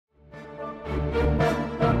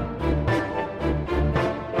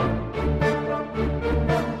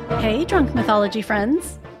Hey, Drunk Mythology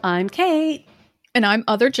friends. I'm Kate. And I'm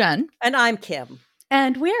Other Jen. And I'm Kim.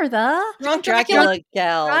 And we're the Drunk Dracula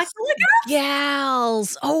Gals. Dracula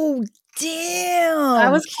Gals. Oh, damn.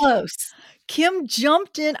 That was close. Kim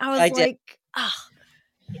jumped in. I was like,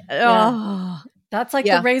 oh. That's like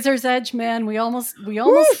the razor's edge, man. We almost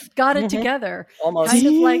got it together. Almost. Kind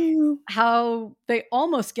of like how they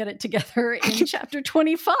almost get it together in chapter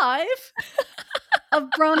 25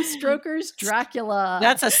 of Bram Stoker's Dracula.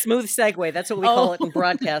 That's a smooth segue. That's what we call it in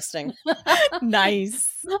broadcasting.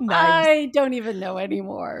 Nice. I don't even know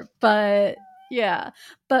anymore, but yeah.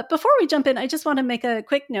 But before we jump in, I just want to make a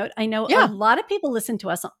quick note. I know a lot of people listen to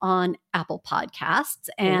us on Apple Podcasts,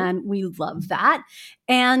 and we love that.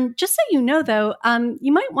 And just so you know, though,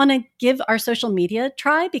 you might want to give our social media a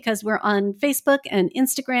try because we're on Facebook and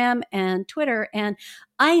Instagram and Twitter, and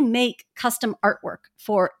I make custom artwork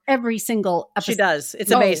for every single episode. She does.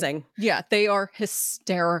 It's amazing. Yeah, they are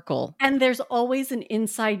hysterical. And there's always an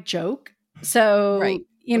inside joke. So,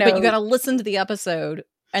 you know. But you got to listen to the episode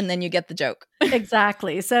and then you get the joke.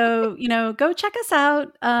 Exactly. So, go check us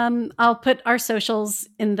out. I'll put our socials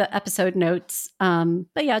in the episode notes.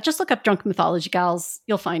 But yeah, just look up Drunk Mythology Gals.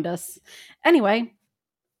 You'll find us. Anyway,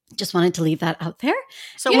 just wanted to leave that out there.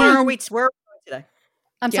 So where are we today?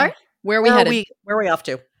 I'm sorry? Where are we headed? Where are we off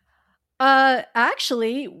to?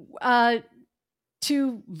 Actually,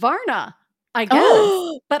 to Varna, I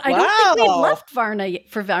guess. But I don't think we've left Varna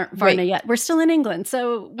yet. We're still in England.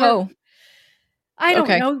 So I don't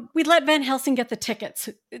know. We let Van Helsing get the tickets.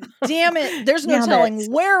 Damn it. There's no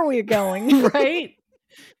telling where we're going. Right?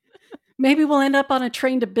 Maybe we'll end up on a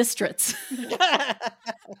train to Bistritz.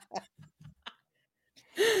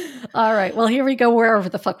 All right. Well, here we go wherever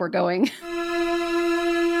the fuck we're going.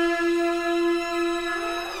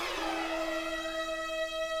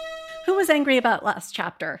 Who was angry about last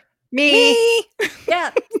chapter? Me.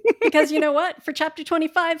 Yeah, because you know what? For chapter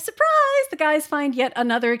 25, surprise, the guys find yet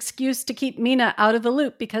another excuse to keep Mina out of the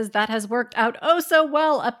loop because that has worked out oh so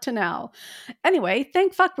well up to now. Anyway,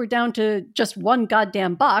 thank fuck we're down to just one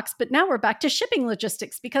goddamn box, but now we're back to shipping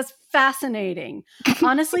logistics because fascinating.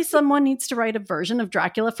 Honestly, someone needs to write a version of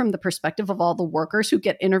Dracula from the perspective of all the workers who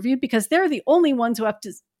get interviewed because they're the only ones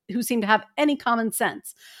who seem to have any common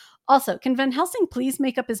sense. Also, can Van Helsing please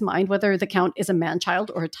make up his mind whether the Count is a man-child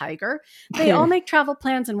or a tiger? They all make travel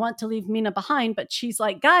plans and want to leave Mina behind, but she's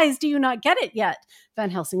like, guys, do you not get it yet?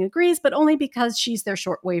 Van Helsing agrees, but only because she's their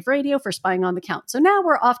shortwave radio for spying on the Count. So now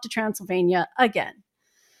we're off to Transylvania again.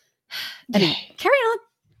 Anyway, carry on.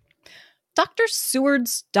 Dr.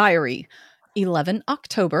 Seward's Diary, 11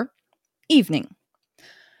 October, evening.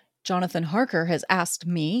 Jonathan Harker has asked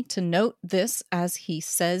me to note this as he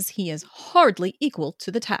says he is hardly equal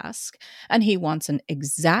to the task, and he wants an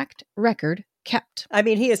exact record kept. I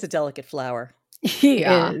mean, he is a delicate flower. He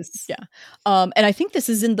is. Yeah. And I think this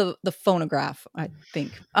is in the phonograph, I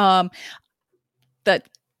think. That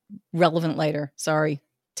relevant later. Sorry.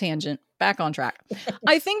 Tangent. Back on track.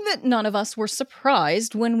 I think that none of us were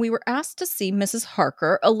surprised when we were asked to see Mrs.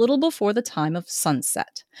 Harker a little before the time of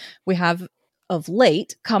sunset. We have of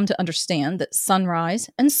late come to understand that sunrise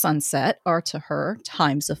and sunset are to her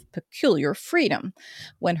times of peculiar freedom,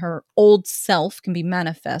 when her old self can be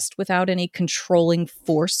manifest without any controlling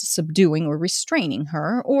force subduing or restraining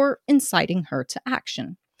her or inciting her to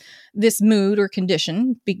action. This mood or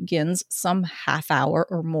condition begins some half hour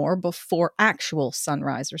or more before actual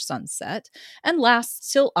sunrise or sunset and lasts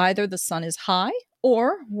till either the sun is high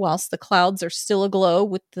or whilst the clouds are still aglow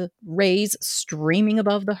with the rays streaming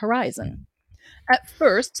above the horizon. At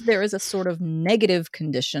first, there is a sort of negative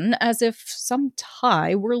condition, as if some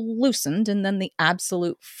tie were loosened and then the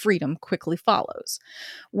absolute freedom quickly follows.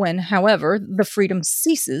 When, however, the freedom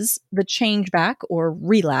ceases, the change back or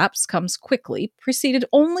relapse comes quickly, preceded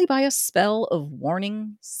only by a spell of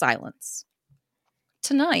warning silence.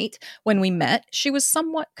 Tonight, when we met, she was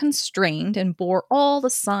somewhat constrained and bore all the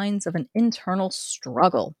signs of an internal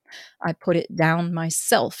struggle. I put it down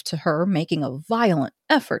myself to her making a violent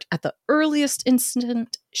effort at the earliest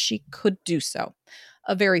instant she could do so.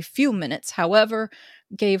 A very few minutes, however,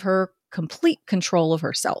 gave her complete control of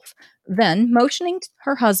herself. Then, motioning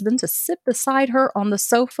her husband to sit beside her on the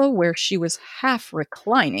sofa where she was half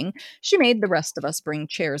reclining, she made the rest of us bring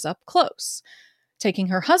chairs up close. Taking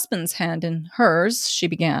her husband's hand in hers, she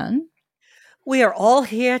began. We are all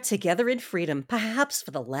here together in freedom, perhaps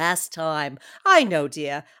for the last time. I know,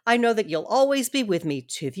 dear. I know that you'll always be with me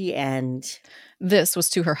to the end. This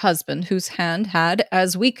was to her husband, whose hand had,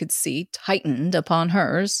 as we could see, tightened upon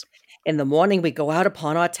hers. In the morning, we go out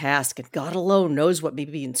upon our task, and God alone knows what may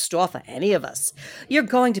be in store for any of us. You're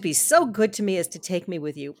going to be so good to me as to take me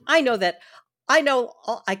with you. I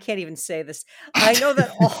can't even say this. I know that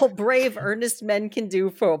all brave, earnest men can do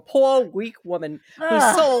for a poor, weak woman whose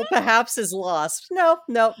Ugh. soul perhaps is lost. No,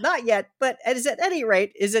 not yet, but as at any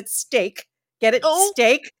rate, is at stake. Get it? Oh.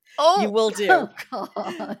 Stake? You Oh, will do. Oh,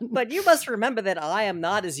 God. But you must remember that I am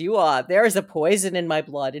not as you are. There is a poison in my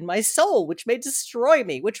blood, in my soul, which may destroy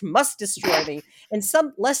me, which must destroy me, and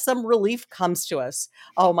lest some relief comes to us.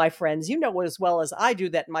 Oh, my friends, you know as well as I do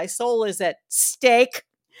that my soul is at stake.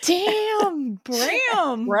 damn,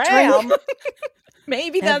 Bram. Ram.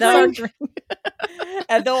 Maybe And that's our though- drink.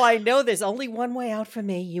 And though I know there's only one way out for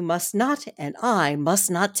me, you must not, and I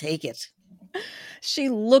must not take it. She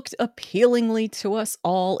looked appealingly to us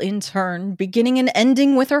all in turn, beginning and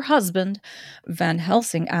ending with her husband. Van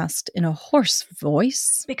Helsing asked in a hoarse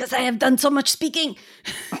voice, Because I have done so much speaking.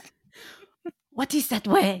 What is that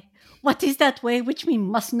way? What is that way which we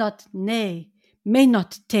must not, nay, may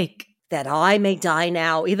not take? That I may die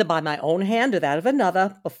now, either by my own hand or that of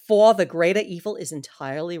another, before the greater evil is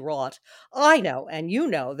entirely wrought. I know, and you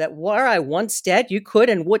know, that were I once dead, you could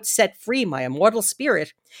and would set free my immortal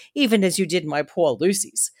spirit, even as you did my poor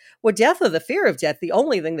Lucy's. Were death or the fear of death the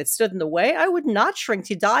only thing that stood in the way, I would not shrink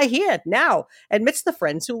to die here, now, amidst the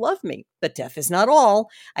friends who love me. But death is not all.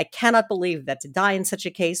 I cannot believe that to die in such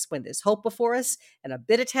a case, when there's hope before us, and a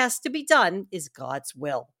bitter task to be done, is God's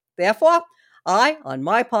will. Therefore, I, on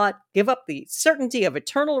my part, give up the certainty of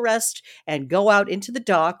eternal rest and go out into the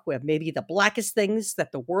dark where may be the blackest things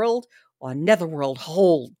that the world or netherworld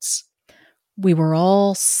holds. We were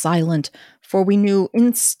all silent, for we knew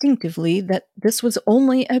instinctively that this was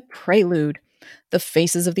only a prelude. The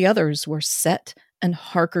faces of the others were set, and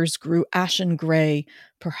Harker's grew ashen gray.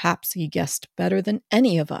 Perhaps he guessed better than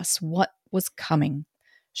any of us what was coming.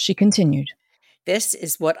 She continued. This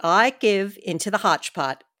is what I give into the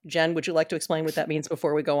hotchpot. Jen, would you like to explain what that means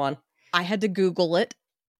before we go on? I had to Google it.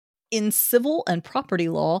 In civil and property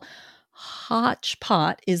law,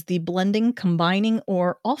 hotchpot is the blending, combining,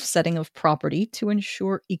 or offsetting of property to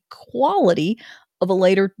ensure equality of a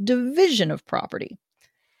later division of property.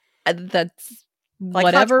 That's Like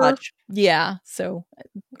whatever. hodgepodge. Yeah. So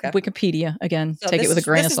Okay. Wikipedia, again, So take it with a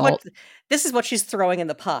grain of salt. This is what she's throwing in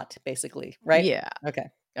the pot, basically, right? Yeah. Okay.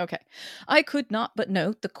 Okay. I could not but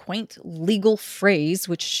note the quaint legal phrase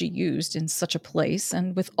which she used in such a place,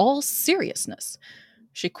 and with all seriousness.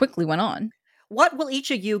 She quickly went on. What will each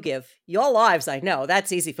of you give? Your lives, I know.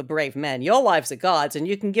 That's easy for brave men. Your lives are God's, and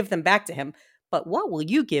you can give them back to him. But what will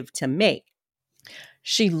you give to me?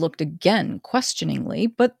 She looked again questioningly,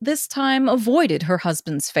 but this time avoided her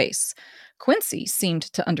husband's face. Quincy seemed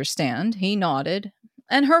to understand. He nodded,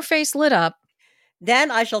 and her face lit up.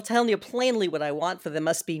 Then I shall tell you plainly what I want, for there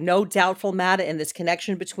must be no doubtful matter in this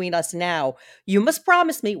connection between us now. You must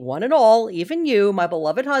promise me, one and all, even you, my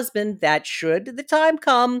beloved husband, that should the time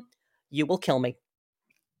come, you will kill me.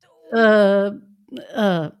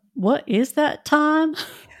 What is that time?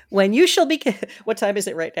 When you shall be, what time is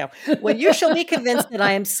it right now? When you shall be convinced that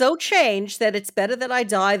I am so changed that it's better that I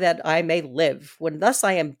die that I may live. When thus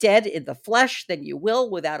I am dead in the flesh, then you will,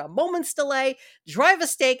 without a moment's delay, drive a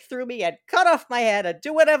stake through me and cut off my head and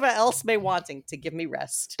do whatever else may wanting to give me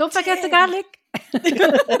rest. Don't forget the garlic.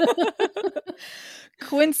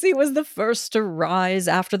 Quincy was the first to rise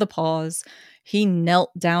after the pause. He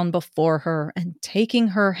knelt down before her and, taking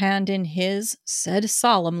her hand in his, said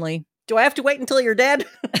solemnly, Do I have to wait until you're dead?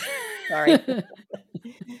 Sorry.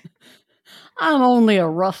 I'm only a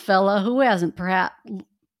rough fella who hasn't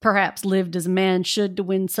perhaps lived as a man should to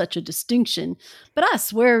win such a distinction, but I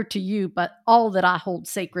swear to you by all that I hold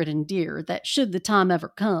sacred and dear, that should the time ever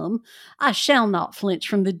come, I shall not flinch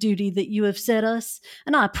from the duty that you have set us,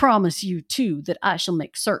 and I promise you, too, that I shall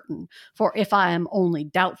make certain, for if I am only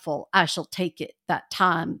doubtful, I shall take it that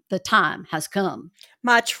the time has come.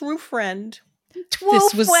 My true friend.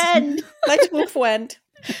 This was- My true friend.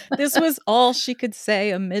 This was all she could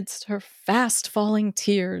say amidst her fast falling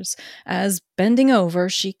tears, as, bending over,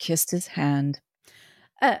 she kissed his hand.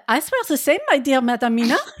 I suppose the same, my dear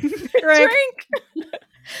Madamina. Drink!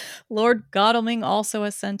 Lord Godalming also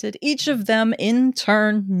assented, each of them in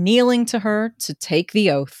turn kneeling to her to take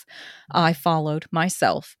the oath. I followed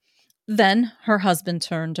myself. Then her husband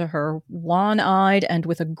turned to her, wan-eyed and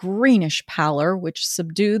with a greenish pallor which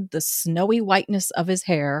subdued the snowy whiteness of his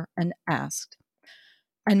hair, and asked,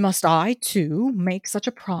 And must I, too, make such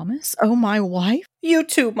a promise, oh my wife? You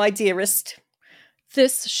too, my dearest.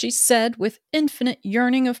 This she said with infinite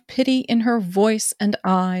yearning of pity in her voice and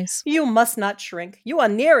eyes. You must not shrink. You are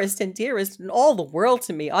nearest and dearest in all the world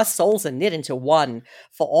to me. Our souls are knit into one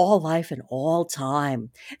for all life and all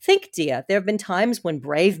time. Think, dear, there have been times when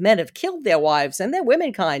brave men have killed their wives and their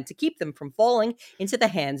womenkind to keep them from falling into the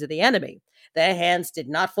hands of the enemy. Their hands did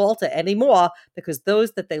not falter any more because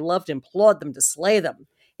those that they loved implored them to slay them.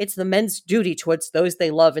 It's the men's duty towards those they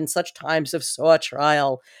love in such times of sore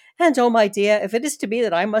trial. And, oh, my dear, if it is to be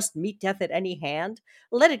that I must meet death at any hand,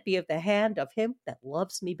 let it be of the hand of him that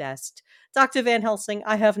loves me best. Dr. Van Helsing,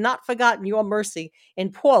 I have not forgotten your mercy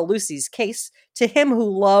in poor Lucy's case to him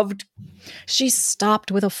who loved... She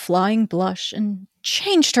stopped with a flying blush and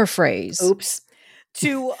changed her phrase. Oops.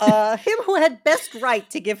 To him who had best right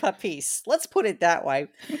to give her peace. Let's put it that way.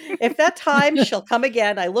 If that time shall come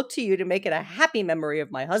again, I look to you to make it a happy memory of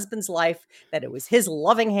my husband's life, that it was his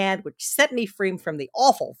loving hand which set me free from the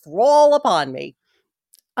awful thrall upon me.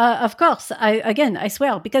 Of course, I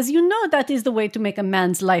swear, because you know that is the way to make a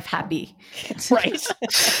man's life happy. Right.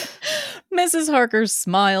 Mrs. Harker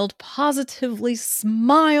smiled, positively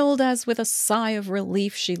smiled, as with a sigh of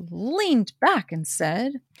relief she leaned back and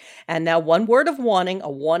said, And now one word of warning, a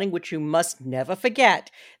warning which you must never forget.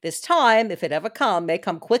 This time, if it ever come, may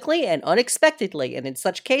come quickly and unexpectedly, and in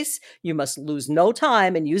such case, you must lose no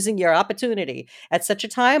time in using your opportunity. At such a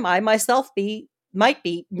time, I myself might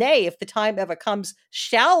be, nay, if the time ever comes,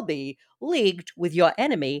 shall be, leagued with your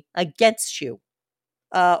enemy against you.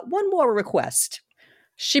 One more request.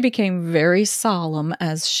 She became very solemn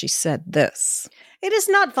as she said this. It is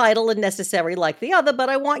not vital and necessary like the other, but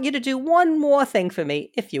I want you to do one more thing for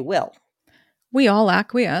me, if you will. We all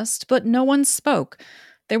acquiesced, but no one spoke.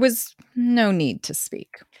 There was no need to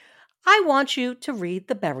speak. I want you to read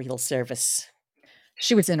the burial service.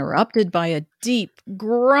 She was interrupted by a deep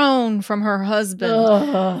groan from her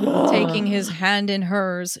husband. Taking his hand in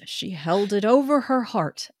hers, she held it over her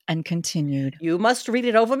heart and continued. You must read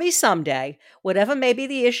it over me someday. Whatever may be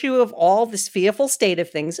the issue of all this fearful state of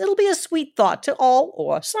things, it'll be a sweet thought to all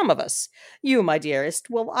or some of us. You, my dearest,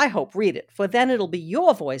 will, I hope, read it, for then it'll be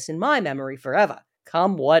your voice in my memory forever,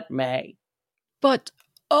 come what may. But,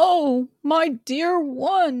 oh, my dear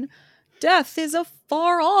one, death is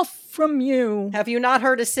afar off from you. Have you not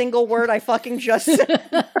heard a single word I fucking just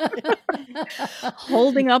said?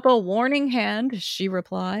 Holding up a warning hand, she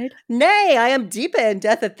replied. Nay, I am deeper in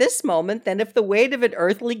death at this moment than if the weight of an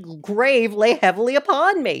earthly grave lay heavily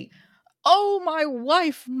upon me. Oh, my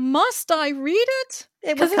wife, must I read it?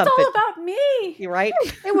 Because it's all about me. You're right.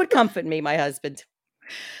 It would comfort me, my husband.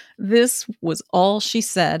 This was all she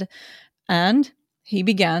said, and he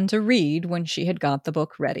began to read when she had got the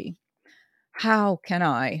book ready. How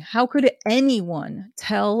could anyone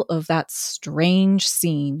tell of that strange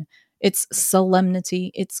scene, its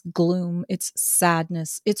solemnity, its gloom, its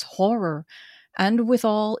sadness, its horror, and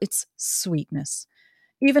withal its sweetness?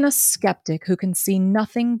 Even a skeptic who can see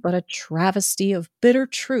nothing but a travesty of bitter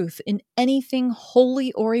truth in anything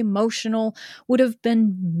holy or emotional would have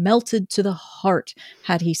been melted to the heart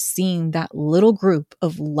had he seen that little group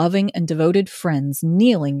of loving and devoted friends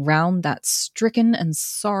kneeling round that stricken and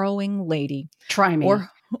sorrowing lady. Try me.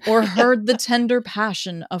 Or heard the tender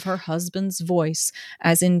passion of her husband's voice,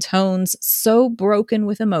 as in tones so broken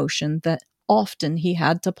with emotion that often he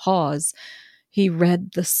had to pause. He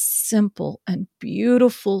read the simple and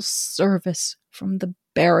beautiful service from the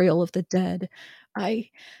burial of the dead. I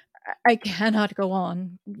cannot go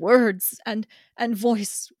on. Words and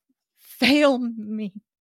voice fail me.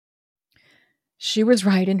 She was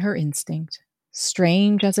right in her instinct.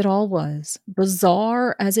 Strange as it all was,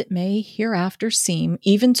 bizarre as it may hereafter seem,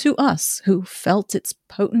 even to us who felt its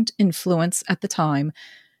potent influence at the time,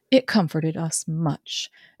 it comforted us much,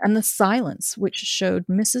 and the silence which showed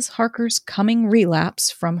Mrs. Harker's coming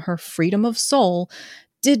relapse from her freedom of soul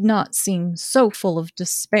did not seem so full of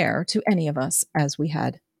despair to any of us as we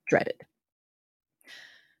had dreaded.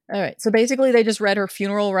 All right, so basically they just read her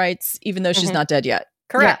funeral rites, even though she's not dead yet.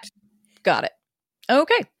 Correct. Yeah. Got it.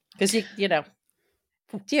 Okay. Because, you know,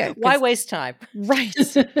 yeah, why waste time? Right.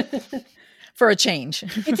 For a change.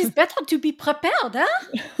 It is better to be prepared,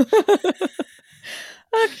 huh?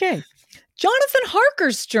 Okay. Jonathan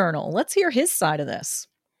Harker's journal. Let's hear his side of this.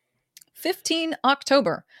 15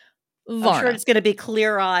 October. Varna. I'm sure it's going to be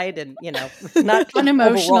clear-eyed and, you know, not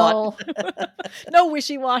unemotional. No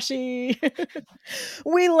wishy-washy.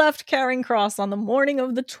 We left Charing Cross on the morning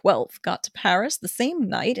of the 12th, got to Paris the same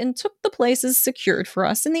night, and took the places secured for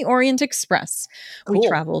us in the Orient Express. Cool. We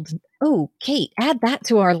traveled... Oh, Kate, add that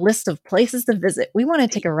to our list of places to visit. We want to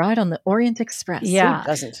take a ride on the Orient Express. Yeah. Who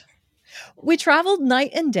doesn't? We traveled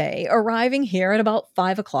night and day, arriving here at about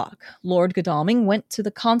 5 o'clock. Lord Godalming went to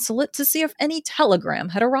the consulate to see if any telegram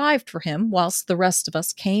had arrived for him, whilst the rest of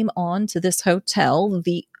us came on to this hotel,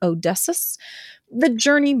 the Odysseus. The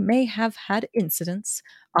journey may have had incidents.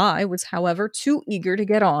 I was, however, too eager to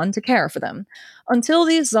get on to care for them. Until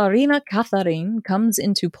the Tsarina Catherine comes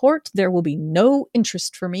into port, there will be no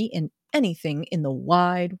interest for me in anything in the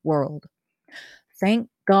wide world. Thank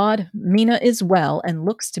God, Mina is well and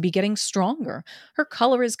looks to be getting stronger. Her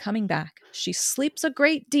color is coming back. She sleeps a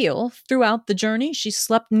great deal. Throughout the journey, she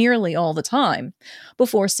slept nearly all the time.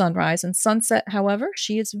 Before sunrise and sunset, however,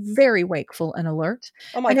 she is very wakeful and alert.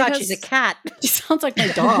 Oh my And God, she's a cat. She sounds like my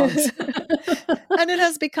dogs. And it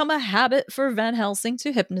has become a habit for Van Helsing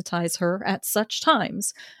to hypnotize her at such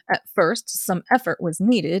times. At first, some effort was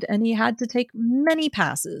needed, and he had to take many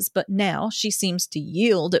passes, but now she seems to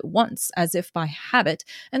yield at once, as if by habit,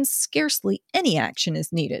 and scarcely any action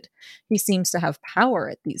is needed. He seems to have power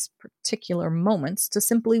at these particular moments to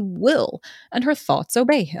simply will, and her thoughts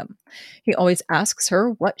obey him. He always asks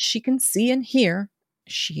her what she can see and hear.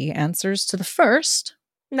 She answers to the first,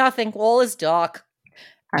 Nothing. All is dark.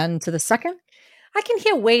 and to the second, I can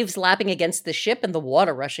hear waves lapping against the ship and the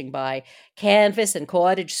water rushing by. Canvas and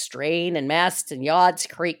cordage strain and masts and yards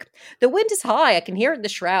creak. The wind is high. I can hear it in the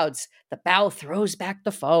shrouds. The bow throws back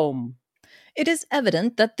the foam. It is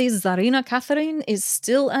evident that the Tsarina Catherine is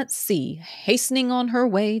still at sea, hastening on her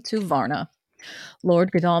way to Varna.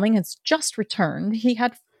 Lord Godalming has just returned. He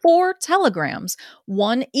had 4 telegrams,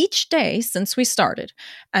 one each day since we started,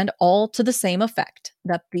 and all to the same effect,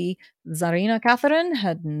 that the Tsarina Catherine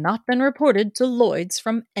had not been reported to Lloyd's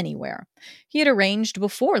from anywhere. He had arranged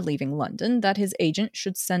before leaving London that his agent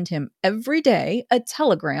should send him every day a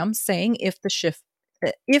telegram saying if the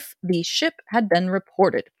ship had been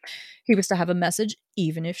reported. He was to have a message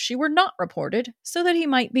even if she were not reported, so that he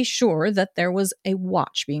might be sure that there was a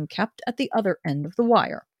watch being kept at the other end of the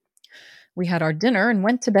wire. We had our dinner and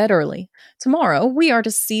went to bed early. Tomorrow we are to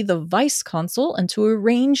see the vice-consul and to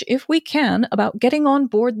arrange, if we can, about getting on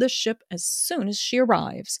board the ship as soon as she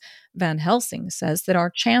arrives. Van Helsing says that our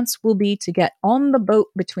chance will be to get on the boat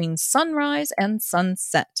between sunrise and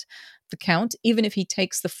sunset. The Count, even if he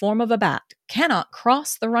takes the form of a bat, cannot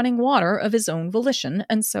cross the running water of his own volition,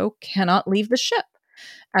 and so cannot leave the ship.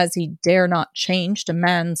 As he dare not change to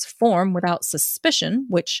man's form without suspicion,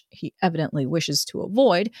 which he evidently wishes to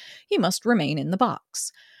avoid, he must remain in the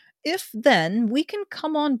box. If, then, we can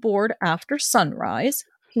come on board after sunrise,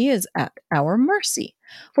 he is at our mercy,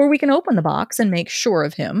 for we can open the box and make sure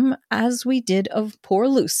of him, as we did of poor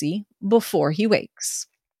Lucy, before he wakes.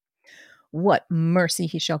 What mercy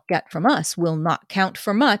he shall get from us will not count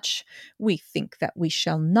for much. We think that we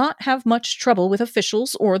shall not have much trouble with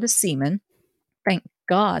officials or the seamen. Thank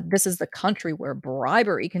God, this is the country where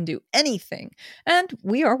bribery can do anything, and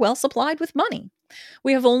we are well supplied with money.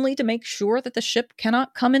 We have only to make sure that the ship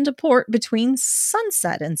cannot come into port between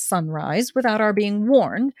sunset and sunrise without our being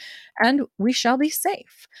warned, and we shall be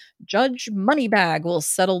safe. Judge Moneybag will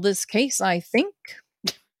settle this case, I think.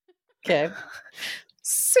 Okay.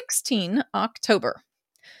 16 October.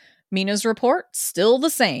 Mina's report, still the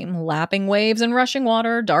same. Lapping waves and rushing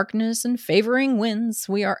water, darkness and favoring winds.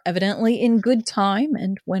 We are evidently in good time,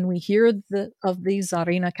 and when we hear of the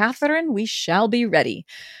Tsarina Catherine, we shall be ready.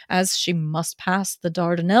 As she must pass the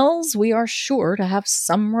Dardanelles, we are sure to have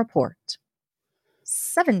some report.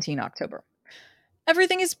 17 October.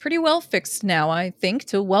 Everything is pretty well fixed now, I think,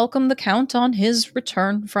 to welcome the Count on his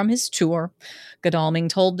return from his tour. Godalming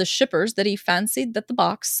told the shippers that he fancied that the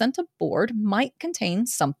box sent aboard might contain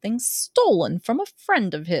something stolen from a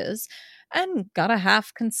friend of his, and got a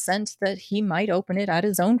half consent that he might open it at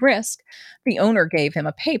his own risk. The owner gave him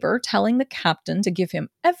a paper telling the captain to give him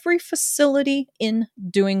every facility in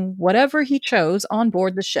doing whatever he chose on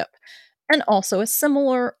board the ship, and also a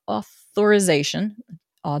similar authorization,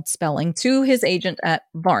 odd spelling, to his agent at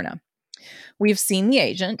Varna. We have seen the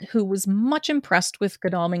agent, who was much impressed with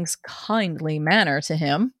Godalming's kindly manner to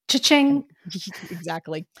him. Cha-ching!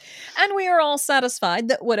 Exactly. And we are all satisfied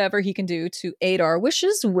that whatever he can do to aid our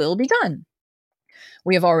wishes will be done.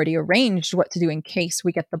 We have already arranged what to do in case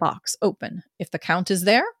we get the box open. If the Count is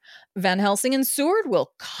there, Van Helsing and Seward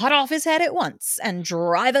will cut off his head at once and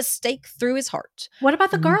drive a stake through his heart. What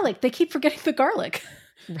about the garlic? They keep forgetting the garlic.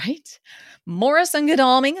 Right? Morris and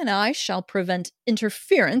Godalming and I shall prevent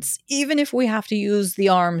interference, even if we have to use the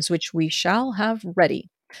arms which we shall have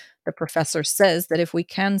ready. The professor says that if we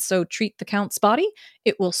can so treat the Count's body,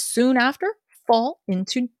 it will soon after fall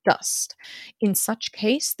into dust. In such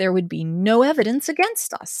case, there would be no evidence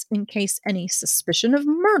against us, in case any suspicion of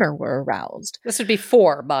murder were aroused. This would be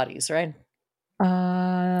 4 bodies, right?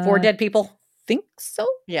 4 dead people? Think so.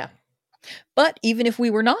 Yeah. But even if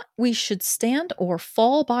we were not, we should stand or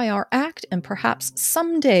fall by our act, and perhaps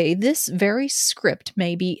someday this very script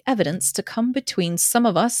may be evidence to come between some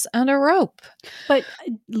of us and a rope. But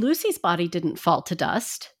Lucy's body didn't fall to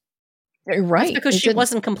dust. Right. That's because she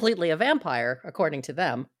wasn't completely a vampire, according to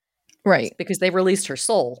them. Right. It's because they released her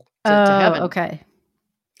soul to heaven. Okay.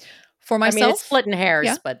 For myself, I mean, it's splitting hairs,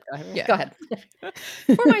 yeah. but Yeah. Go ahead.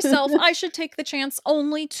 For myself, I should take the chance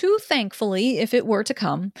only too thankfully if it were to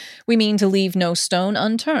come. We mean to leave no stone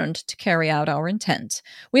unturned to carry out our intent.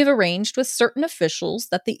 We have arranged with certain officials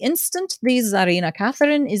that the instant the Tsarina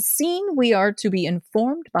Catherine is seen, we are to be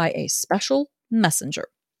informed by a special messenger.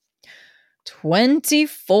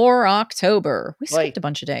 24 October. We skipped a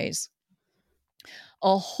bunch of days.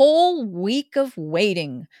 A whole week of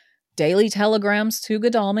waiting. Daily telegrams to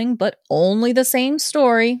Godalming, but only the same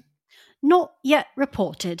story. Not yet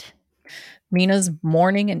reported. Mina's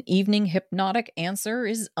morning and evening hypnotic answer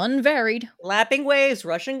is unvaried. Lapping waves,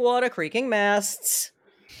 rushing water, creaking masts.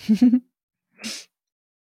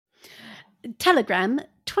 Telegram,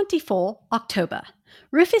 24 October.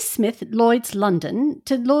 Rufus Smith, Lloyd's, London,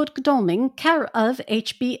 to Lord Godalming, care of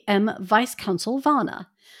HBM Vice Consul Varna.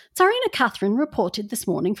 Tsarina Catherine reported this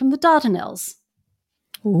morning from the Dardanelles.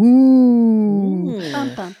 Ooh.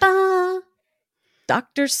 Bum, bum, bum.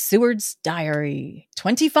 Dr. Seward's Diary,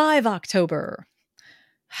 25 October.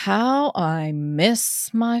 How I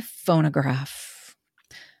miss my phonograph.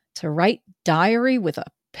 To write diary with a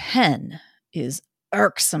pen is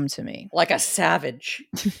irksome to me. Like a savage.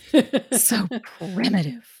 So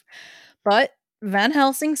primitive. But Van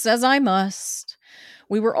Helsing says I must.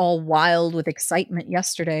 We were all wild with excitement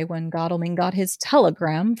yesterday when Godalming got his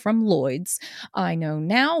telegram from Lloyd's. I know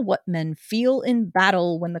now what men feel in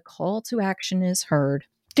battle when the call to action is heard.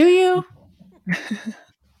 Do you?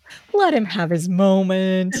 Let him have his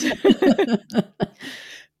moment.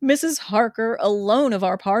 Mrs. Harker, alone of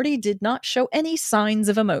our party, did not show any signs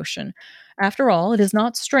of emotion. After all, it is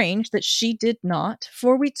not strange that she did not,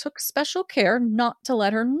 for we took special care not to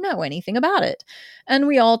let her know anything about it, and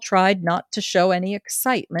we all tried not to show any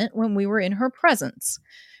excitement when we were in her presence.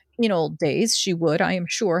 In old days, she would, I am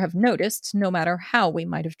sure, have noticed, no matter how we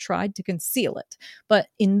might have tried to conceal it. But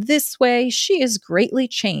in this way, she is greatly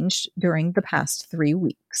changed during the past 3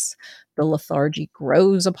 weeks. The lethargy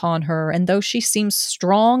grows upon her, and though she seems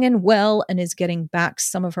strong and well and is getting back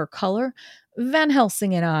some of her color, Van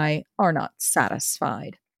Helsing and I are not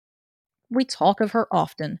satisfied. We talk of her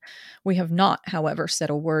often. We have not, however, said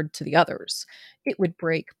a word to the others. It would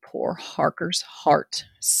break poor Harker's heart,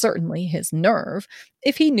 certainly his nerve,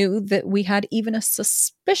 if he knew that we had even a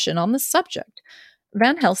suspicion on the subject.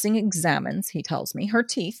 Van Helsing examines, he tells me, her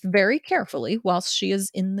teeth very carefully whilst she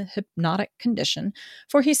is in the hypnotic condition,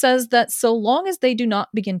 for he says that so long as they do not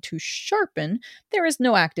begin to sharpen, there is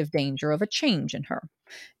no active danger of a change in her.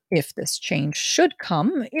 If this change should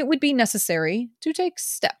come, it would be necessary to take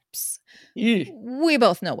steps. We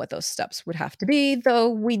both know what those steps would have to be, though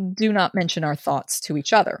we do not mention our thoughts to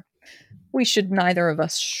each other. We should neither of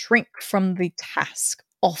us shrink from the task,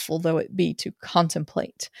 awful though it be to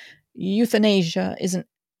contemplate. Euthanasia is an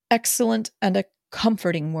excellent and a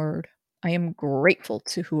comforting word. I am grateful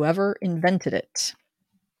to whoever invented it.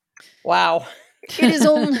 Wow. It is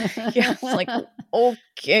only, yeah, like,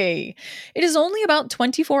 okay. It is only about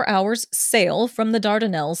 24 hours sail from the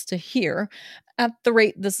Dardanelles to here, at the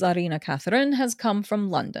rate the Tsarina Catherine has come from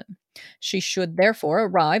London. She should therefore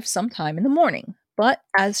arrive sometime in the morning, but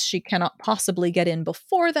as she cannot possibly get in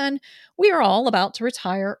before then, we are all about to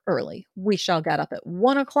retire early. We shall get up at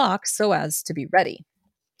 1 o'clock so as to be ready.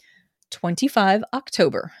 25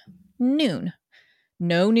 October, noon.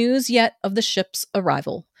 No news yet of the ship's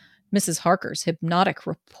arrival. Mrs. Harker's hypnotic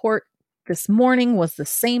report this morning was the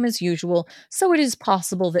same as usual, so it is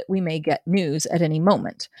possible that we may get news at any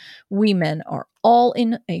moment. We men are all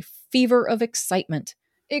in a fever of excitement,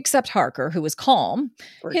 except Harker, who is calm.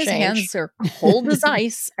 His hands are cold as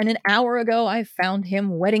ice, and an hour ago I found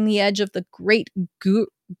him wetting the edge of the great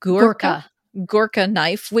Gurkha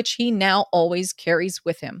knife, which he now always carries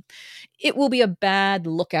with him. It will be a bad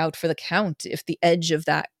lookout for the Count if the edge of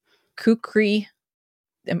that kukri...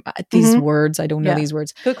 These words, I don't know these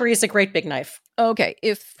words. Kukri is a great big knife. Okay,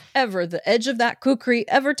 if ever the edge of that kukri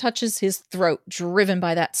ever touches his throat, driven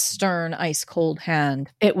by that stern, ice-cold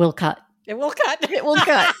hand. It will cut. It will cut. It will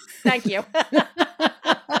cut. Thank you.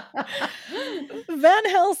 Van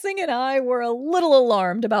Helsing and I were a little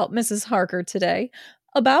alarmed about Mrs. Harker today.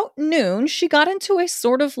 About noon, she got into a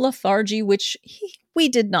sort of lethargy which we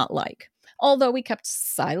did not like, although we kept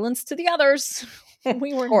silence to the others.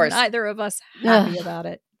 We were neither of us happy about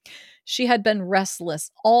it. She had been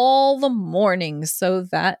restless all the morning, so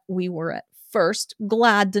that we were at first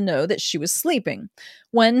glad to know that she was sleeping.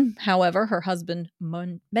 When, however, her husband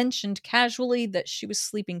mentioned casually that she was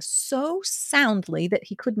sleeping so soundly that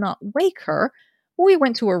he could not wake her, we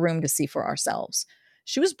went to her room to see for ourselves.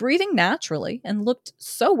 She was breathing naturally and looked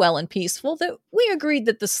so well and peaceful that we agreed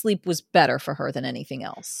that the sleep was better for her than anything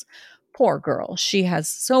else. Poor girl, she has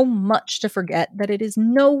so much to forget that it is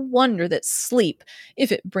no wonder that sleep,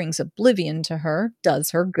 if it brings oblivion to her,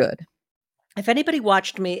 does her good. If anybody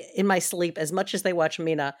watched me in my sleep as much as they watch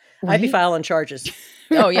Mina, Right? I'd be filing charges.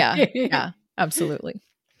 Oh, yeah. Yeah, absolutely.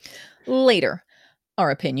 Later,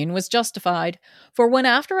 our opinion was justified, for when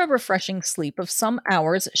after a refreshing sleep of some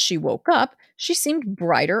hours she woke up, she seemed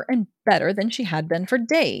brighter and better than she had been for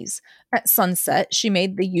days. At sunset, she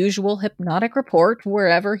made the usual hypnotic report.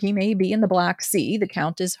 Wherever he may be in the Black Sea, the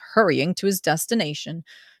Count is hurrying to his destination.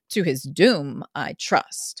 To his doom, I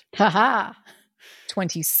trust. Ha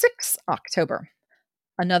 26 October.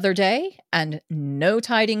 Another day, and no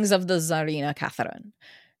tidings of the Tsarina Catherine.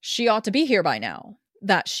 She ought to be here by now.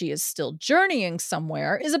 That she is still journeying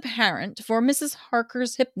somewhere is apparent, for Mrs.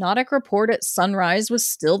 Harker's hypnotic report at sunrise was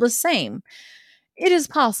still the same. It is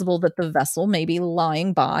possible that the vessel may be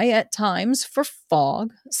lying by at times for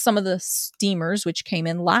fog. Some of the steamers which came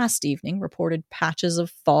in last evening reported patches of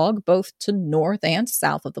fog both to north and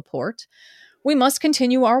south of the port. We must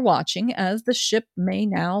continue our watching, as the ship may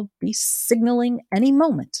now be signaling any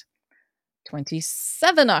moment.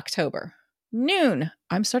 27 October. Noon.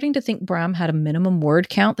 I'm starting to think Bram had a minimum word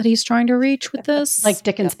count that he's trying to reach with this. Like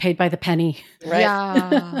Dickens paid by the penny. Right?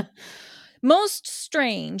 Yeah. Most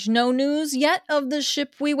strange. No news yet of the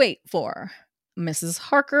ship we wait for. Mrs.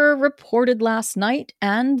 Harker reported last night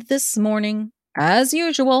and this morning, as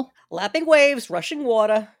usual. Lapping waves, rushing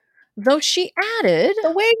water. Though she added,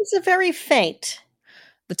 The waves are very faint.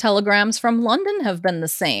 the telegrams from London have been the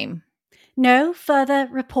same. No further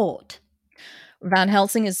report. Van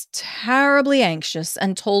Helsing is terribly anxious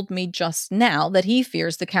and told me just now that he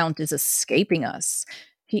fears the Count is escaping us.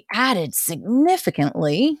 He added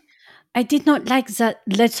significantly, I did not like the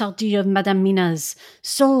lethargy of Madame Mina's.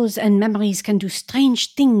 Souls and memories can do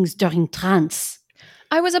strange things during trance.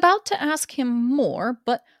 I was about to ask him more,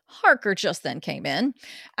 but Harker just then came in,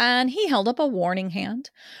 and he held up a warning hand.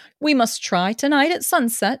 We must try tonight at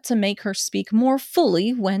sunset to make her speak more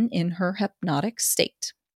fully when in her hypnotic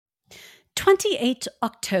state. 28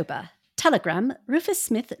 October. Telegram, Rufus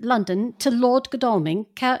Smith, London, to Lord Godalming,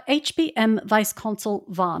 care HBM Vice-Consul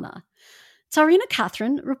Varna. Tsarina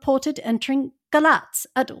Catherine reported entering Galatz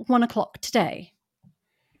at 1 o'clock today.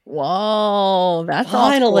 Whoa, that's all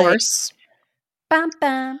Finally. course. Bam,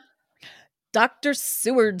 bam. Dr.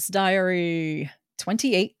 Seward's diary,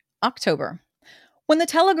 28 October. When the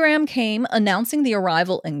telegram came announcing the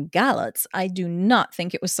arrival in Galatz, I do not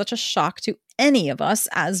think it was such a shock to any of us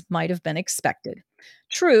as might have been expected.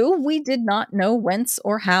 True, we did not know whence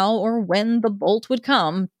or how or when the bolt would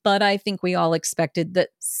come, but I think we all expected that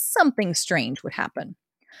something strange would happen.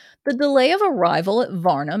 The delay of arrival at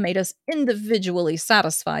Varna made us individually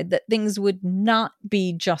satisfied that things would not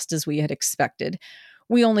be just as we had expected.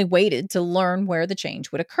 We only waited to learn where the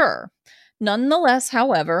change would occur. Nonetheless,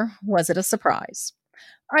 however, was it a surprise?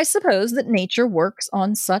 I suppose that nature works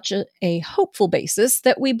on such a hopeful basis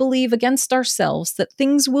that we believe against ourselves that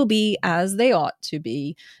things will be as they ought to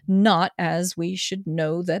be, not as we should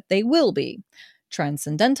know that they will be.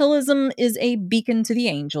 Transcendentalism is a beacon to the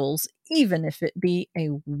angels, even if it be a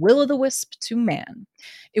will-o'-the-wisp to man.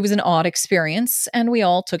 It was an odd experience, and we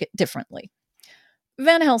all took it differently.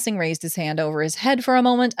 Van Helsing raised his hand over his head for a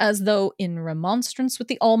moment as though in remonstrance with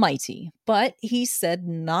the Almighty, but he said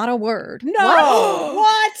not a word. No!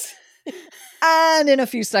 What? And in a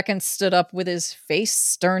few seconds stood up with his face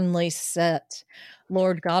sternly set.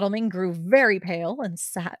 Lord Godalming grew very pale and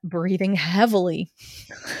sat breathing heavily.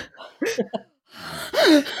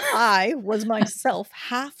 I was myself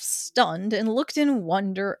half stunned and looked in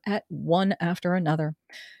wonder at one after another.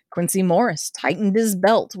 Quincy Morris tightened his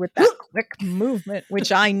belt with that quick movement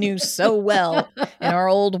which I knew so well. In our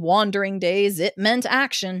old wandering days, it meant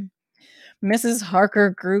action. Mrs. Harker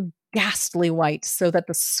grew ghastly white so that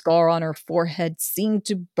the scar on her forehead seemed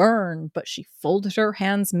to burn, but she folded her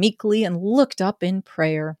hands meekly and looked up in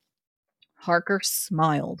prayer. Harker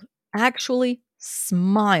smiled, actually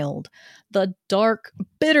smiled, the dark,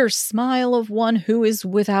 bitter smile of one who is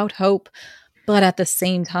without hope. But at the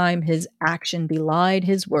same time, his action belied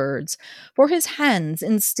his words, for his hands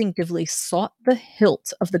instinctively sought the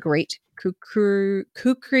hilt of the great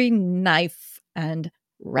kukri knife and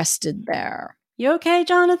rested there. You okay,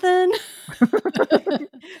 Jonathan?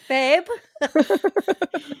 Babe?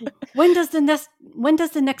 When does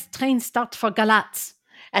the next train start for Galatz?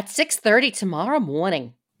 At 6:30 tomorrow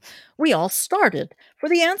morning. We all started, for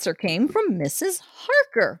the answer came from Mrs.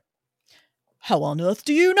 Harker. How on earth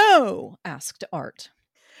do you know? Asked Art.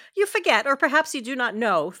 You forget, or perhaps you do not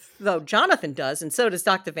know, though Jonathan does, and so does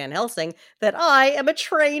Dr. Van Helsing, that I am a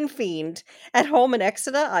train fiend. At home in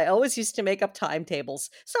Exeter, I always used to make up timetables,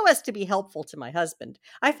 so as to be helpful to my husband.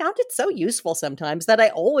 I found it so useful sometimes that I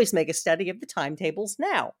always make a study of the timetables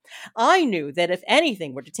now. I knew that if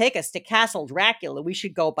anything were to take us to Castle Dracula, we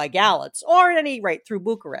should go by Galatz, or at any rate through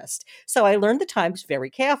Bucharest, so I learned the times very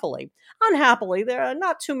carefully. Unhappily, there are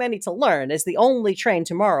not too many to learn, as the only train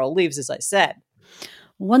tomorrow leaves as I said.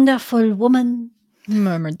 Wonderful woman,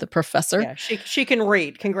 murmured the professor. Yeah, she can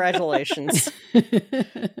read. Congratulations.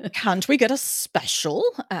 Can't we get a special?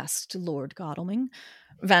 Asked Lord Godalming.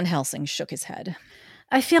 Van Helsing shook his head.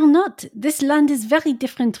 I fear not. This land is very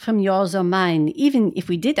different from yours or mine. Even if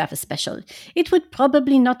we did have a special, it would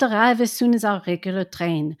probably not arrive as soon as our regular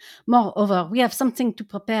train. Moreover, we have something to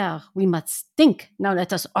prepare. We must think. Now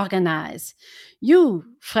let us organize. You,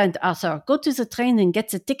 friend Arthur, go to the train and get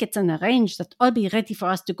the tickets and arrange that all be ready for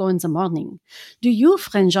us to go in the morning. Do you,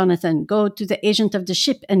 friend Jonathan, go to the agent of the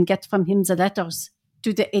ship and get from him the letters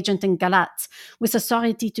to the agent in Galatz, with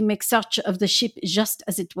authority to make search of the ship just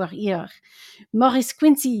as it were here. Maurice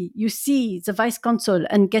Quincy, you see the vice-consul,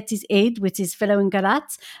 and get his aid with his fellow in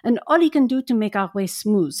Galatz, and all he can do to make our way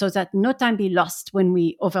smooth, so that no time be lost when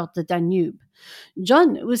we over the Danube.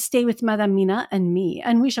 John will stay with Madame Mina and me,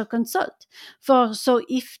 and we shall consult. For so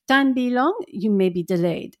if time be long, you may be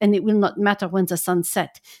delayed, and it will not matter when the sun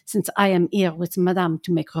set, since I am here with Madame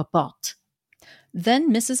to make report.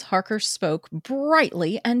 Then Mrs. Harker spoke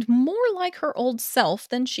brightly and more like her old self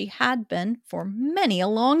than she had been for many a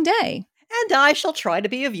long day. And I shall try to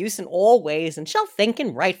be of use in all ways, and shall think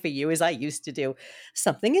and write for you as I used to do.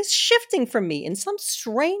 Something is shifting from me in some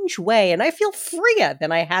strange way, and I feel freer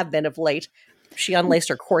than I have been of late. She unlaced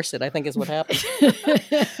her corset, I think is what happened.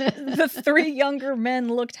 The three younger men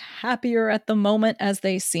looked happier at the moment as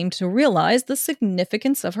they seemed to realize the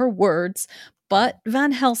significance of her words. But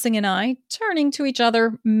Van Helsing and I, turning to each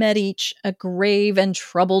other, met each a grave and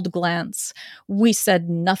troubled glance. We said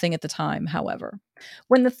nothing at the time, however.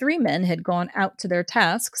 When the three men had gone out to their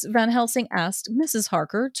tasks, Van Helsing asked Mrs.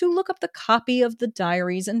 Harker to look up the copy of the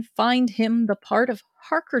diaries and find him the part of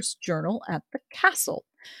Harker's journal at the castle.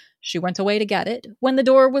 She went away to get it. When the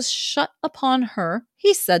door was shut upon her,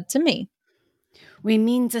 he said to me, We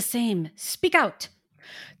mean the same. Speak out.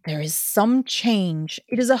 There is some change.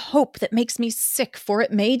 It is a hope that makes me sick, for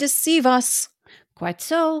it may deceive us. Quite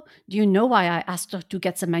so. Do you know why I asked her to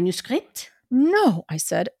get the manuscript? No, I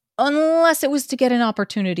said, unless it was to get an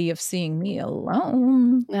opportunity of seeing me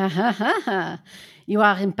alone. You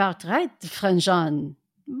are in part right, friend Jean,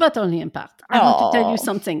 but only in part. I want to tell you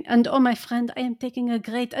something, and oh, my friend, I am taking a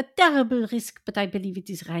terrible risk, but I believe it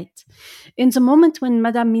is right. In the moment when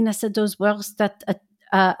Madame Mina said those words that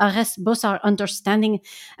arrest both our understanding,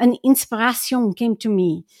 an inspiration came to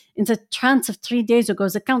me. In the trance of 3 days ago,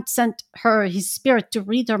 the Count sent her his spirit to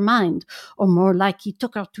read her mind, or more like he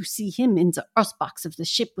took her to see him in the earth box of the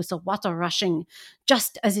ship with the water rushing,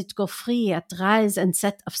 just as it go free at rise and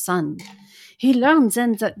set of sun. He learned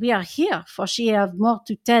then that we are here, for she have more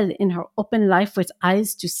to tell in her open life with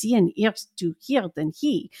eyes to see and ears to hear than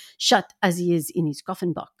he, shut as he is in his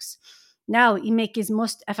coffin box. Now he make his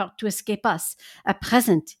most effort to escape us. At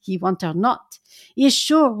present he want her not. He is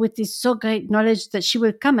sure with his so great knowledge that she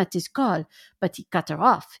will come at his call, but he cut her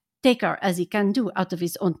off, take her as he can do out of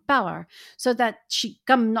his own power, so that she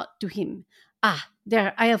come not to him. Ah,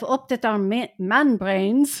 there, I have hoped that our man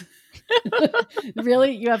brains,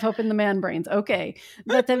 really? You have hope in the man brains, okay,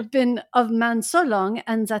 that have been of man so long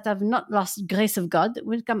and that have not lost grace of God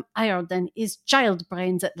will come higher than his child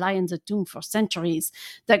brains that lie in the tomb for centuries,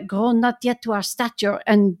 that grow not yet to our stature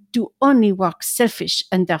and do only work selfish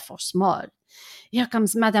and therefore small. Here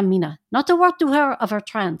comes Madame Mina. Not a word to her of her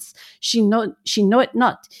trance. She know it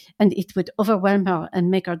not, and it would overwhelm her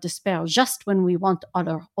and make her despair just when we want all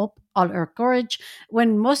her hope, all her courage,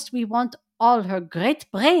 when most we want all her great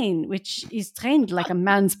brain, which is trained like a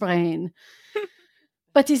man's brain.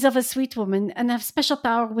 But is of a sweet woman, and have special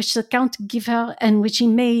power which the Count give her, and which he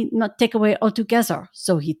may not take away altogether,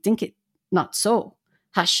 so he think it not so.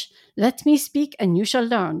 Hush, let me speak, and you shall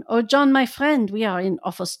learn. Oh, John, my friend, we are in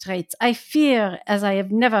awful straits. I fear as I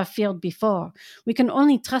have never feared before. We can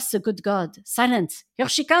only trust the good God. Silence, here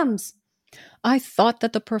she comes. I thought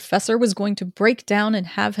that the professor was going to break down and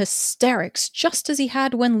have hysterics, just as he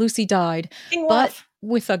had when Lucy died. King But Wolf.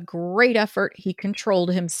 With a great effort, he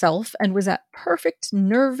controlled himself and was at perfect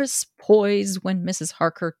nervous poise when Mrs.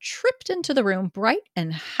 Harker tripped into the room, bright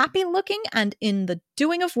and happy looking, and in the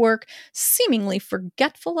doing of work, seemingly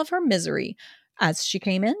forgetful of her misery. As she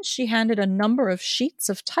came in, she handed a number of sheets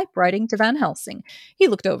of typewriting to Van Helsing. He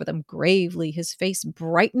looked over them gravely, his face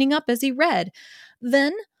brightening up as he read.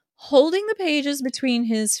 Then, holding the pages between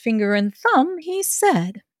his finger and thumb, he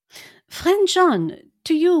said, Friend John,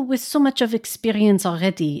 to you with so much of experience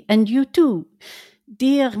already, and you too,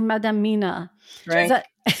 dear Madame Mina, Right.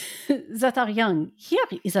 that are young, here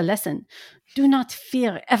is a lesson. Do not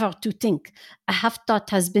fear ever to think. A half-thought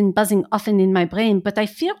has been buzzing often in my brain, but I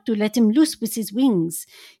fear to let him loose with his wings.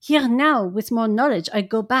 Here now, with more knowledge, I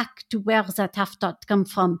go back to where that half-thought come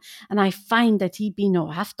from, and I find that he be no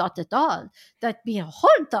half-thought at all. That be a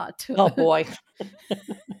whole thought. Oh boy.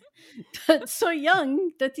 But so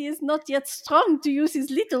young that he is not yet strong to use his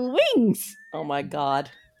little wings. Oh my God.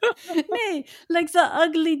 Nay, like the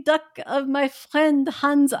ugly duck of my friend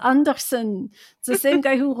Hans Andersen, the same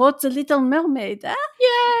guy who wrote The Little Mermaid.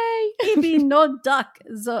 Yay! He be no duck,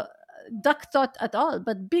 the duck thought at all,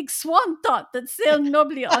 but big swan thought that sail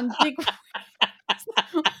nobly on big.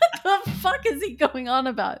 What the fuck is he going on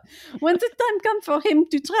about? When the time come for him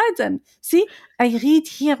to try them? See, I read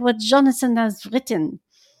here what Jonathan has written.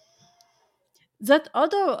 That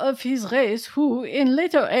other of his race who, in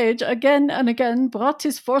later age, again and again brought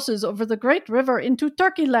his forces over the great river into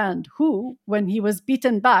Turkey land, who, when he was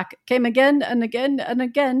beaten back, came again and again and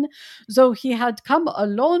again, though he had come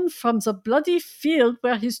alone from the bloody field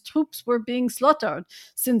where his troops were being slaughtered,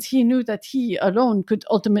 since he knew that he alone could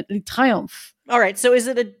ultimately triumph. All right. So is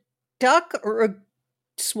it a duck or a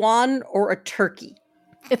swan or a turkey?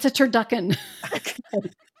 It's a turducken.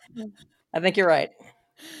 I think you're right.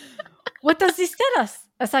 What does this tell us?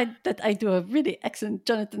 Aside that I do a really excellent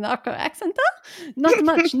Jonathan Harker accent, huh? Not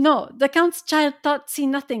much, no. The Count's child thought see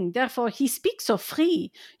nothing, therefore he speaks so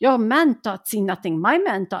free. Your man thought see nothing, my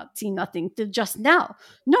man thought see nothing, till just now.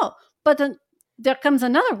 No, but there comes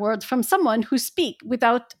another word from someone who speak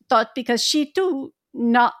without thought, because she too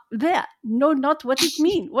not there. No, not what it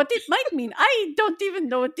mean. What it might mean. I don't even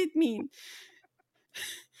know what it mean.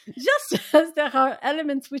 Just as there are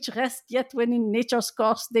elements which rest, yet when in nature's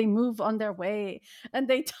course they move on their way, and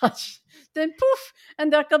they touch, then poof,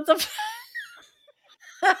 and there comes a...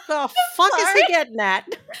 What the fuck is he getting at?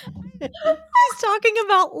 He's talking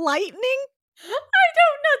about lightning? I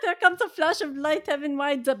don't know. There comes a flash of light, heaven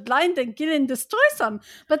wide, the blind and kill and destroy some,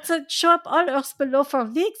 but to show up all earth below for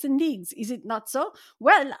leagues and leagues. Is it not so?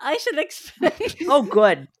 Well, I shall explain. Oh,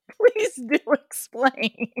 good. Please do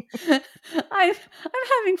explain. I'm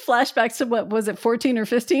having flashbacks to what was it, 14 or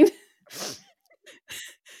 15?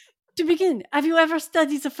 To begin, have you ever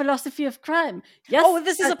studied the philosophy of crime? Yes. Oh,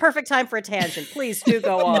 this is a perfect time for a tangent. Please do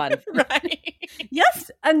go on. Right. Yes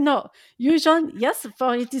and no. You, Jean, yes,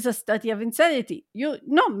 for it is a study of insanity. You,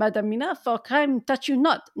 no, Madame Mina, for crime touch you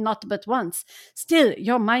not but once. Still,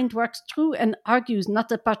 your mind works true and argues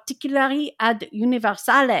not a particulari ad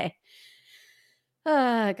universale.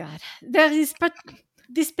 Ah, God. There is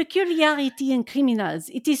this peculiarity in criminals.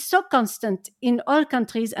 It is so constant in all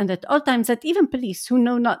countries and at all times that even police who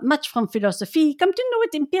know not much from philosophy come to know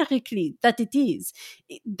it empirically, that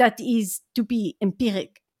is to be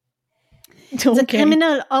empiric. Okay. The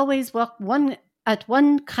criminal always work at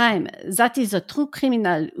one crime. That is a true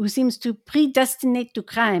criminal who seems to predestinate to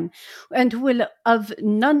crime and who will of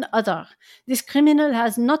none other. This criminal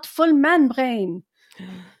has not full man brain.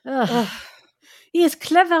 He is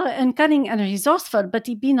clever and cunning and resourceful, but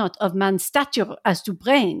he be not of man's stature as to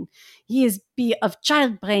brain. He is be of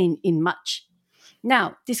child brain in much.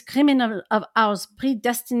 Now, this criminal of ours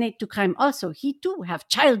predestinate to crime also. He too have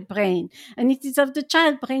child brain, and it is of the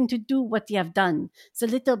child brain to do what he have done. The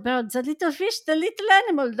little bird, the little fish, the little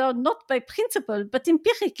animal learn not by principle, but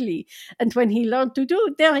empirically. And when he learn to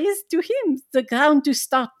do, there is to him the ground to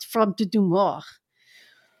start from to do more.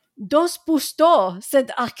 Dos pusto,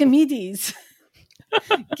 said Archimedes.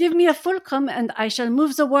 Give me a fulcrum and I shall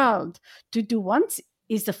move the world. To do once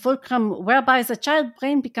is the fulcrum whereby the child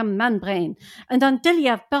brain become man brain. And until he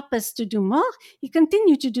have purpose to do more, he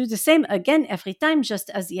continue to do the same again every time, just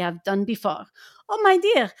as he have done before. Oh, my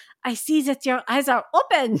dear, I see that your eyes are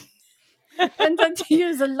open. And that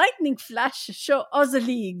you the lightning flash show all the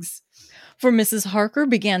leagues. For Mrs. Harker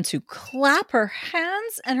began to clap her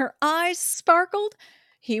hands and her eyes sparkled.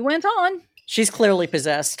 He went on. She's clearly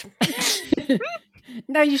possessed.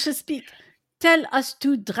 Now you shall speak. Tell us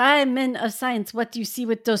two dry men of science what you see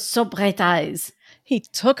with those so bright eyes. He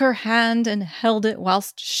took her hand and held it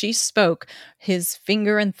whilst she spoke. His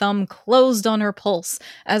finger and thumb closed on her pulse,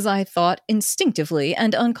 as I thought instinctively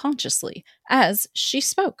and unconsciously, as she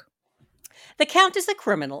spoke. The Count is a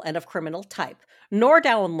criminal and of criminal type.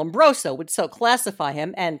 Nordau and Lombroso would so classify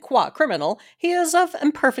him, and qua criminal, he is of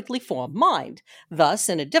imperfectly formed mind. Thus,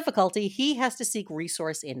 in a difficulty, he has to seek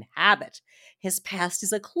resource in habit. His past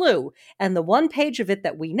is a clue, and the one page of it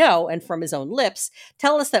that we know, and from his own lips,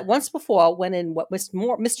 tell us that once before, when in what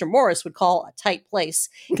Mr. Morris would call a tight place,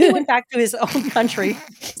 he went back to his own country,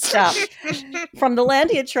 from the land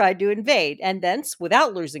he had tried to invade, and thence,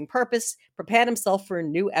 without losing purpose, prepared himself for a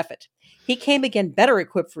new effort. He came again better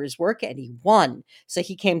equipped for his work, and he won. So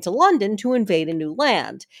he came to London to invade a new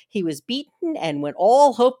land. He was beaten, and when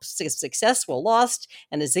all hopes of success were lost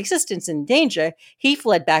and his existence in danger, he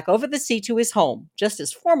fled back over the sea to his home, just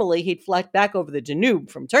as formerly he'd fled back over the Danube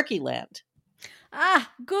from Turkey land.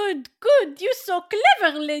 Ah, good. You so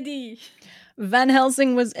clever, lady. Van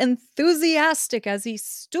Helsing was enthusiastic as he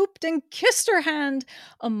stooped and kissed her hand.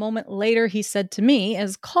 A moment later, he said to me,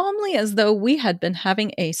 as calmly as though we had been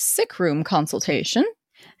having a sick room consultation,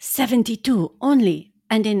 72 only,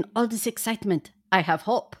 and in all this excitement, I have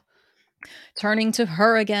hope. Turning to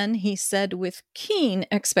her again, he said with keen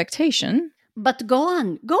expectation, But go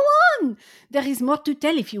on. There is more to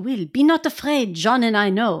tell if you will. Be not afraid. John and I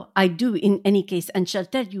know. I do in any case, and shall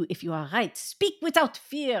tell you if you are right. Speak without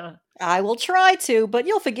fear. I will try to, but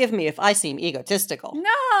you'll forgive me if I seem egotistical. No,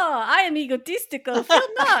 I am egotistical. Fear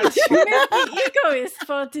not. You may be egoist,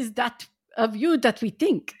 for it is that of you that we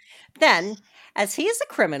think. Then, as he is a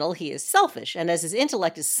criminal, he is selfish, and as his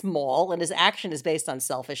intellect is small and his action is based on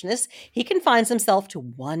selfishness, he confines himself to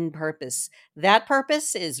one purpose. That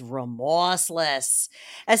purpose is remorseless.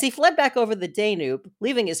 As he fled back over the Danube,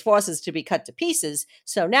 leaving his forces to be cut to pieces,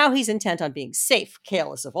 so now he's intent on being safe,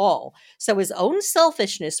 careless of all. So his own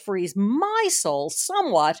selfishness frees my soul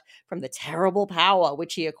somewhat from the terrible power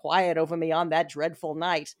which he acquired over me on that dreadful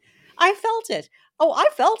night. I felt it. Oh, I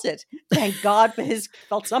felt it. Thank God for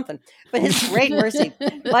felt something, for his great mercy.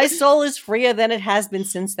 My soul is freer than it has been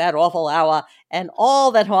since that awful hour, and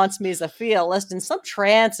all that haunts me is a fear lest in some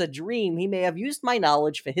trance, a dream, he may have used my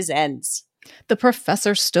knowledge for his ends. The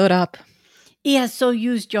professor stood up. He has so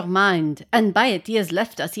used your mind, and by it he has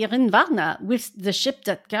left us here in Varna, with the ship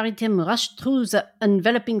that carried him rushed through the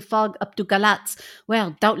enveloping fog up to Galatz,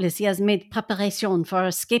 where doubtless he has made preparation for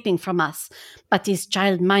escaping from us. But his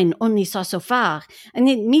child mind only saw so far, and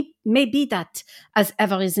it may be that, as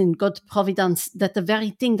ever is in God's providence, that the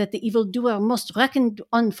very thing that the evildoer most reckoned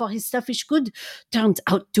on for his selfish good turns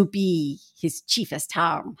out to be his chiefest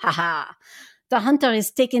harm. Ha ha! The hunter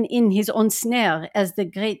is taken in his own snare, as the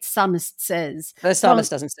great psalmist says. The psalmist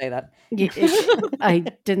doesn't say that. I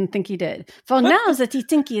didn't think he did. For now that he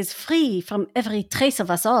thinks he is free from every trace of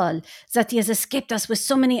us all, that he has escaped us with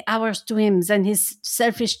so many hours to him, then his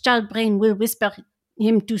selfish child brain will whisper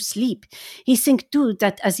him to sleep. He think too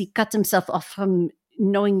that as he cut himself off from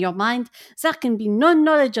knowing your mind, there can be no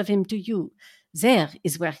knowledge of him to you. There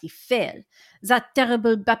is where he failed. That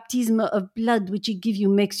terrible baptism of blood which he give you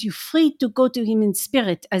makes you free to go to him in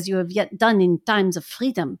spirit, as you have yet done in times of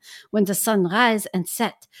freedom, when the sun rise and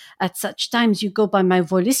set. At such times you go by my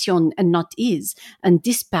volition and not his, and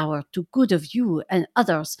this power to good of you and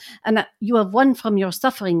others, and you have won from your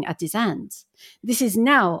suffering at his hands. This is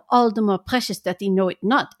now all the more precious that he know it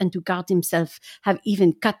not, and to guard himself have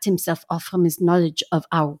even cut himself off from his knowledge of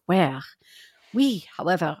our where. We,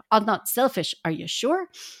 however, are not selfish, are you sure?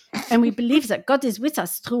 And we believe that God is with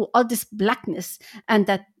us through all this blackness and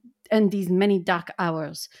these many dark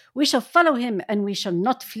hours. We shall follow him, and we shall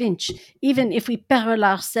not flinch, even if we peril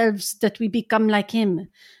ourselves that we become like him.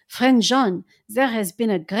 Friend Jean, there has been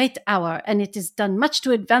a great hour, and it has done much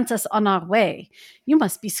to advance us on our way. You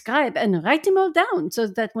must be scribe and write them all down, so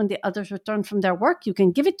that when the others return from their work, you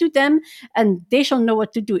can give it to them, and they shall know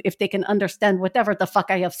what to do if they can understand whatever the fuck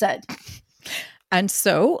I have said. And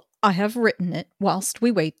so I have written it whilst we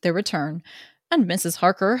wait their return, and Mrs.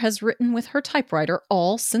 Harker has written with her typewriter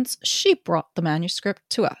all since she brought the manuscript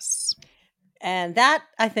to us. And that,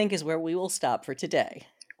 I think, is where we will stop for today.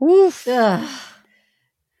 Oof. Ugh.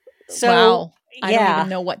 So, wow. I don't yeah. even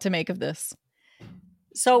know what to make of this.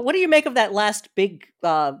 So what do you make of that last big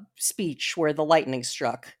speech where the lightning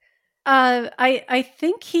struck? I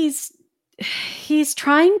think he's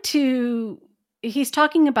trying to... He's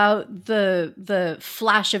talking about the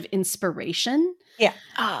flash of inspiration. Yeah.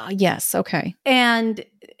 Yes. Okay. And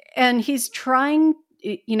he's trying,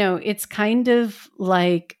 it's kind of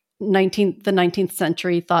like the 19th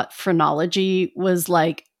century thought phrenology was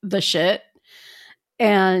like the shit.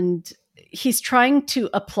 And he's trying to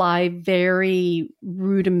apply very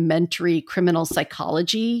rudimentary criminal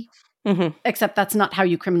psychology, except that's not how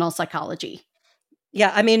you criminal psychology.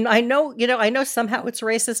 Yeah, I mean, I know somehow it's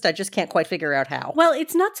racist. I just can't quite figure out how. Well,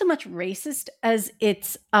 it's not so much racist as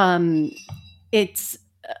it's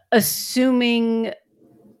assuming,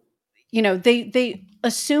 they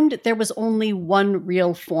assumed there was only one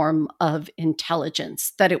real form of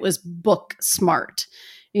intelligence, that it was book smart,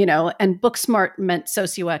 and book smart meant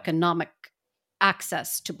socioeconomic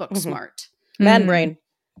access to book smart. Man brain.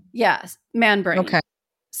 Yes, man brain. Okay.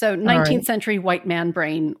 So 19th century white man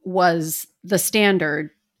brain was the standard,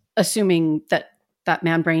 assuming that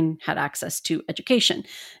man brain had access to education.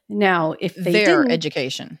 Now, if they Their didn't,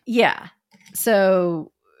 education. yeah.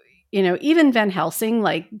 So, even Van Helsing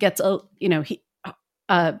gets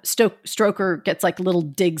Stroker gets little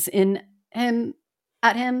digs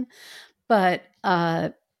at him, but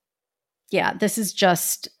this is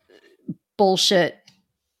just bullshit,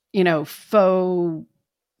 faux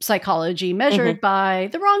psychology measured by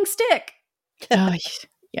the wrong stick.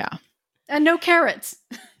 Yeah. And no carrots.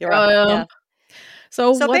 You're right. Yeah.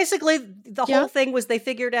 So basically, the whole thing was they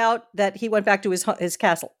figured out that he went back to his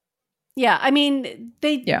castle. Yeah, I mean,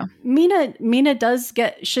 Mina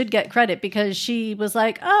should get credit because she was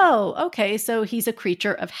like, oh, okay, so he's a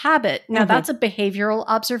creature of habit. Now that's a behavioral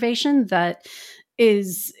observation that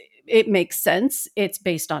it makes sense. It's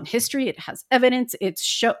based on history. It has evidence.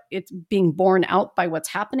 It's being borne out by what's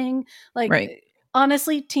happening.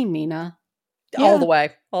 Honestly, Team Mina. All the way.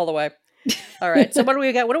 All right. So what do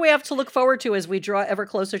we got? What do we have to look forward to as we draw ever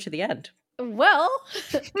closer to the end? Well,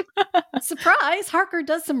 surprise, Harker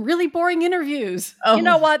does some really boring interviews. Oh. You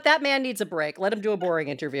know what? That man needs a break. Let him do a boring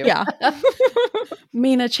interview. Yeah.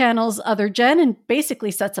 Mina channels other Jen and basically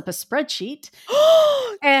sets up a spreadsheet.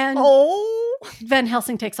 And Van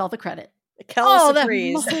Helsing takes all the credit. Kells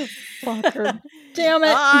agrees. Motherfucker. Damn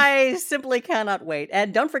it. I simply cannot wait.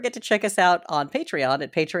 And don't forget to check us out on Patreon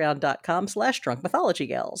at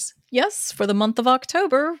patreon.com/drunkmythologygals. Yes, for the month of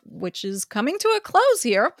October, which is coming to a close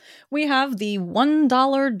here, we have the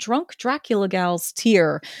 $1 Drunk Dracula Gals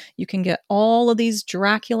tier. You can get all of these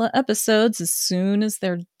Dracula episodes as soon as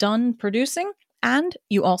they're done producing, and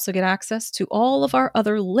you also get access to all of our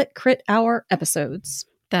other Lit Crit Hour episodes.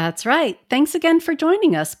 That's right. Thanks again for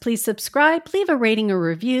joining us. Please subscribe, leave a rating or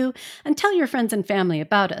review, and tell your friends and family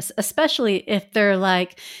about us, especially if they're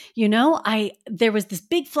like, there was this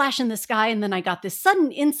big flash in the sky and then I got this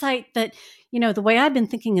sudden insight that, the way I've been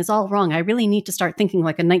thinking is all wrong. I really need to start thinking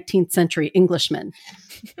like a 19th century Englishman.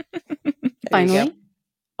 Finally,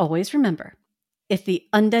 always remember, if the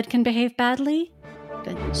undead can behave badly,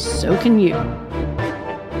 then so can you.